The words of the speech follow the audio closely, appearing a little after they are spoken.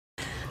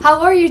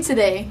How are you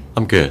today?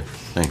 I'm good,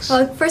 thanks.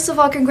 Well, first of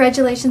all,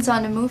 congratulations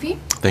on the movie.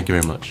 Thank you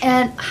very much.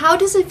 And how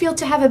does it feel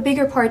to have a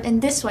bigger part in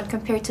this one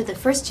compared to the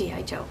first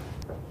G.I. Joe?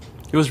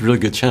 It was a really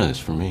good chance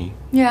for me.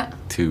 Yeah.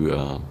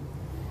 To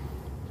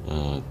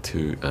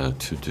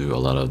do a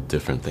lot of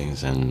different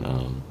things and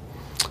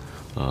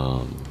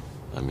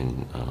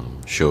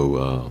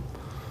show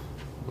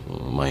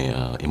my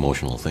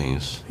emotional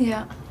things.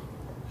 Yeah.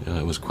 Yeah,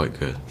 it was quite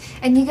good.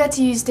 And you got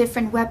to use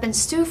different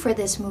weapons too for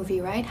this movie,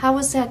 right? How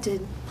was that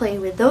to play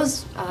with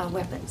those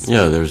weapons?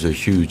 Yeah, there's a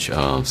huge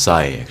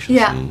Psy action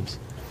scenes.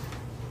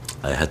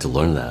 I had to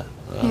learn that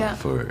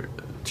for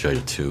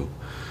G.I. 2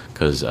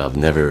 because I've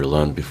never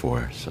learned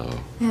before, so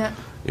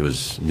it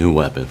was new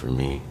weapon for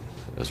me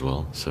as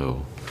well.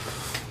 So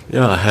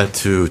yeah, I had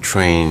to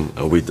train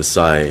with the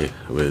Psy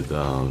with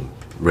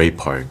Ray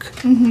Park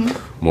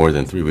more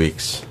than 3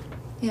 weeks.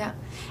 Yeah,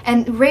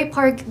 and Ray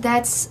Park,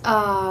 that's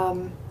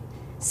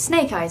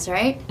Snake Eyes,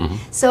 right?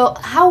 So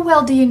how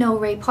well do you know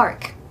Ray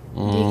Park?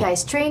 Do you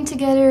guys train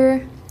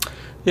together?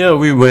 Yeah,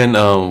 we went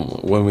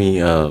when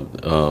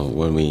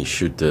we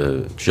shoot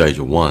the G.I.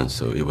 Joe 1,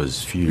 so it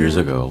was a few years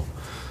ago.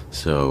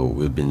 So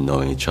we've been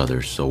knowing each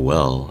other so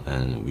well,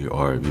 and we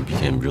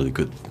became really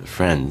good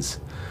friends,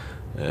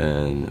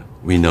 and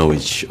we know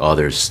each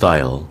other's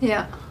style.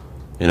 Yeah.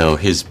 You know,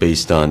 he's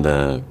based on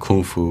the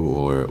Kung Fu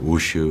or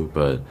Wushu,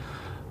 but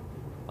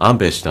I'm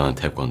based on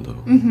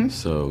Taekwondo.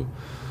 So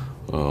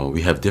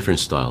we have different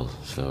styles.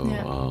 So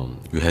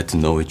we had to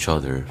know each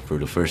other for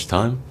the first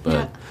time,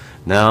 but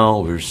now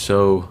we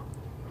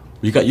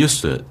got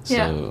used to it.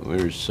 So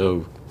we're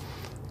so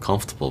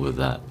comfortable with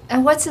that.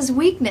 And what's his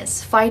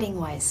weakness,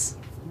 fighting-wise?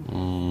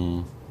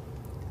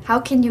 How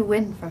can you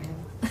win from him?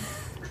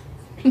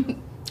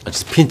 I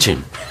just pinch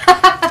him.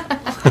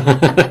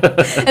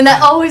 And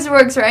that always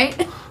works,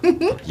 right?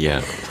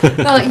 Yeah.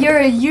 Well, you're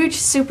a huge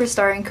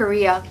superstar in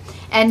Korea,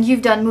 and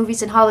you've done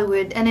movies in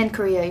Hollywood and in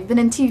Korea. You've been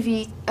in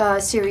TV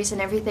series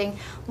and everything.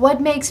 What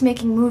makes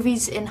making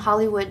movies in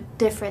Hollywood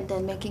different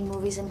than making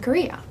movies in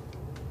Korea?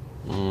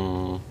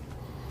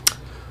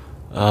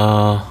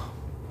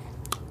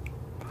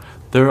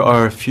 There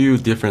are a few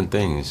different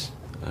things,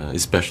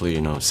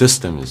 especially,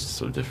 system is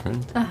so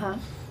different.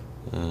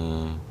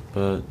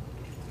 But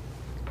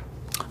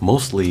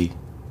mostly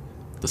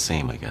the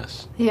same, I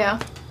guess. Yeah.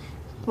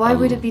 Why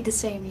would it be the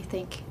same, you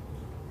think?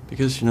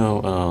 Because,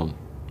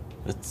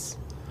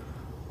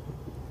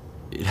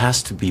 it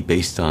has to be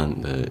based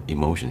on the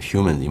emotions,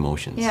 human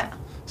emotions. Yeah.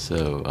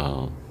 So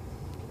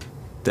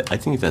I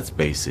think that's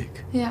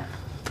basic. Yeah.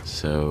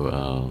 So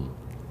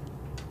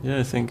yeah,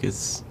 I think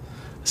it's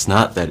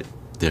not that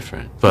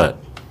different, but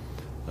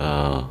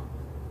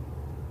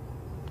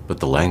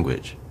the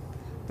language.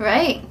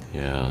 Right.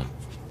 Yeah.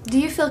 Do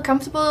you feel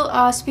comfortable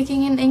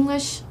speaking in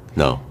English?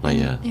 No, not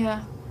yet.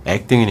 Yeah.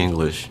 Acting in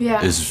English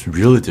is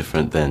really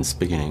different than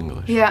speaking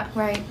English. Yeah,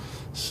 right.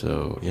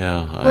 So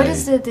yeah. What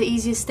is the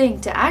easiest thing,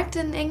 to act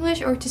in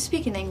English or to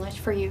speak in English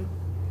for you?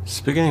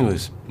 Speaking English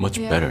is much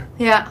better.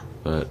 Yeah.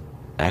 But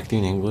acting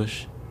in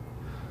English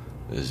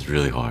is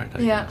really hard,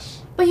 I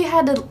guess. But you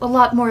had a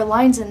lot more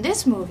lines in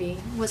this movie.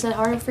 Was it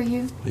harder for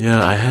you?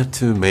 Yeah, I had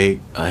to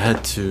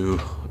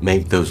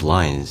make those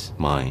lines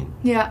mine.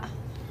 Yeah.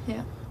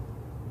 Yeah.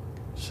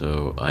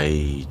 So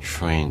I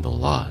trained a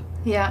lot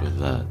with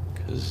that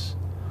because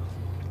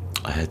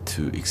I had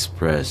to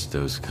express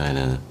those kind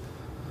of,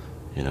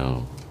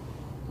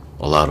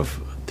 a lot of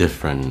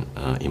different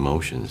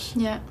emotions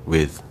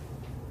with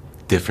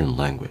different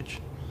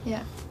language.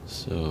 Yeah.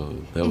 So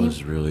that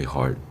was really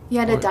hard. You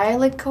had a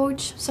dialect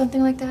coach,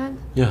 something like that?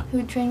 Yeah. Who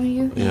would train with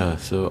you? Yeah,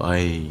 so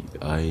I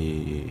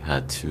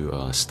had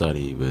to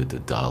study with the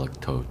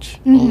dialect coach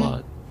a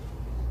lot.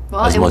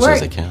 Well, as it much worked.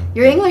 as I can.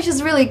 Your English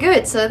is really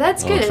good, so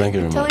that's good. Thank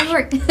you very totally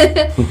much. worked.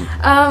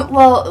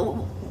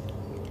 Well,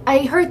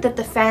 I heard that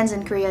the fans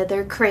in Korea,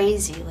 they're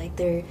crazy. Like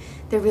they're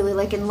really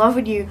like in love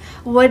with you.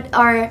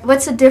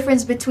 What's the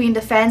difference between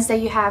the fans that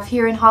you have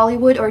here in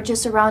Hollywood or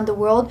just around the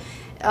world?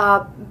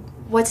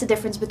 What's the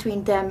difference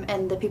between them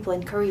and the people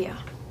in Korea?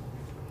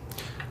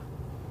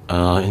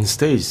 In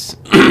States,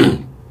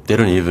 they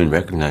don't even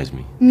recognize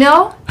me.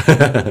 No?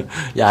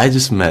 Yeah, I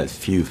just met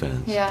few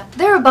fans. Yeah,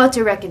 they're about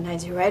to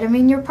recognize you, right? I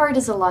mean, your part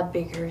is a lot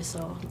bigger,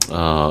 so...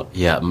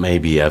 yeah,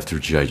 maybe after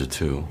G.I. Joe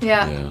 2.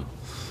 Yeah.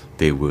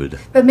 They would.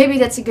 But maybe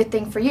that's a good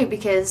thing for you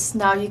because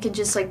now you can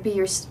just like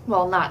be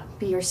not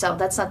be yourself,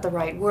 that's not the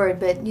right word,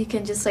 but you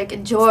can just like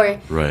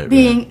enjoy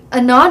being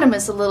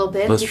anonymous a little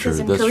bit. That's because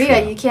true, in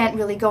Korea you can't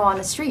really go on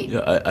the street.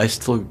 Yeah, I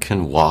still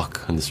can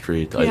walk on the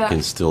street. I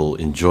can still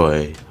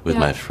enjoy with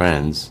my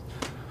friends.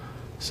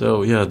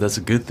 So yeah, that's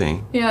a good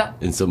thing. Yeah.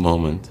 In some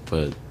moment,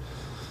 but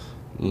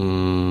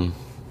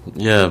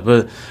yeah,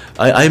 but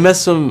I met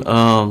some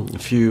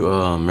few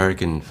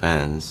American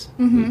fans.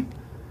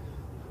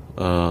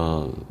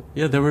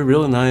 Yeah, they were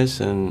really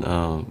nice, and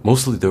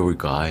mostly they were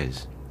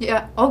guys.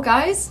 Yeah. Oh,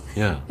 guys?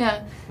 Yeah.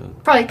 Yeah.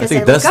 Probably because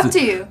they look up to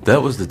you.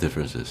 That was the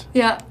differences.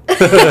 Yeah.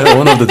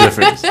 One of the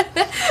differences.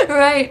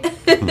 Right.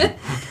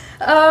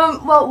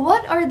 Well,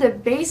 what are the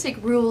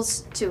basic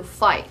rules to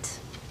fight?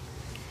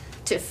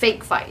 to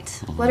fake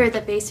fight? What are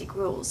the basic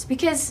rules?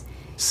 Because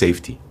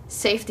safety.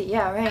 Safety,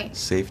 yeah, right.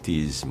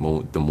 Safety is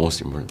the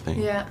most important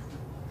thing. Yeah.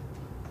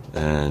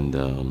 And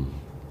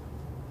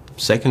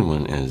second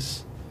one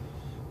is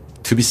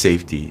to be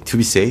safe.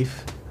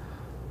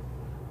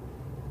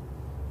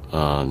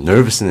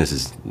 Nervousness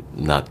is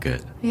not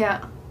good.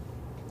 Yeah.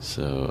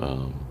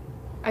 So.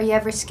 Are you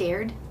ever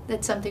scared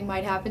that something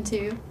might happen to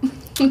you?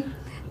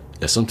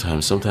 Yeah,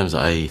 sometimes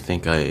I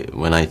think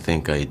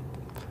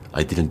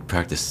I didn't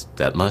practice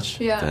that much,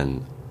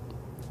 then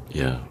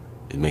yeah,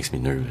 it makes me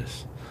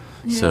nervous.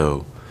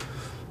 Yeah.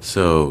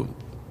 So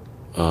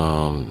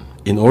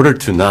in order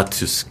to not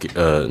to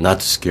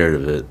scared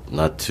of it,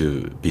 not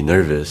to be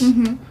nervous,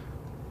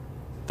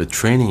 the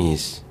training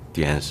is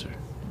the answer.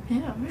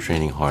 Yeah. Right.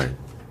 Training hard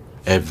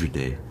every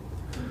day.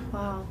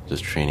 Wow.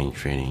 Just training.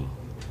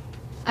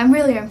 I'm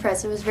really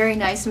impressed. It was very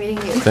nice meeting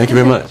you. Thank you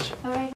very much. All right.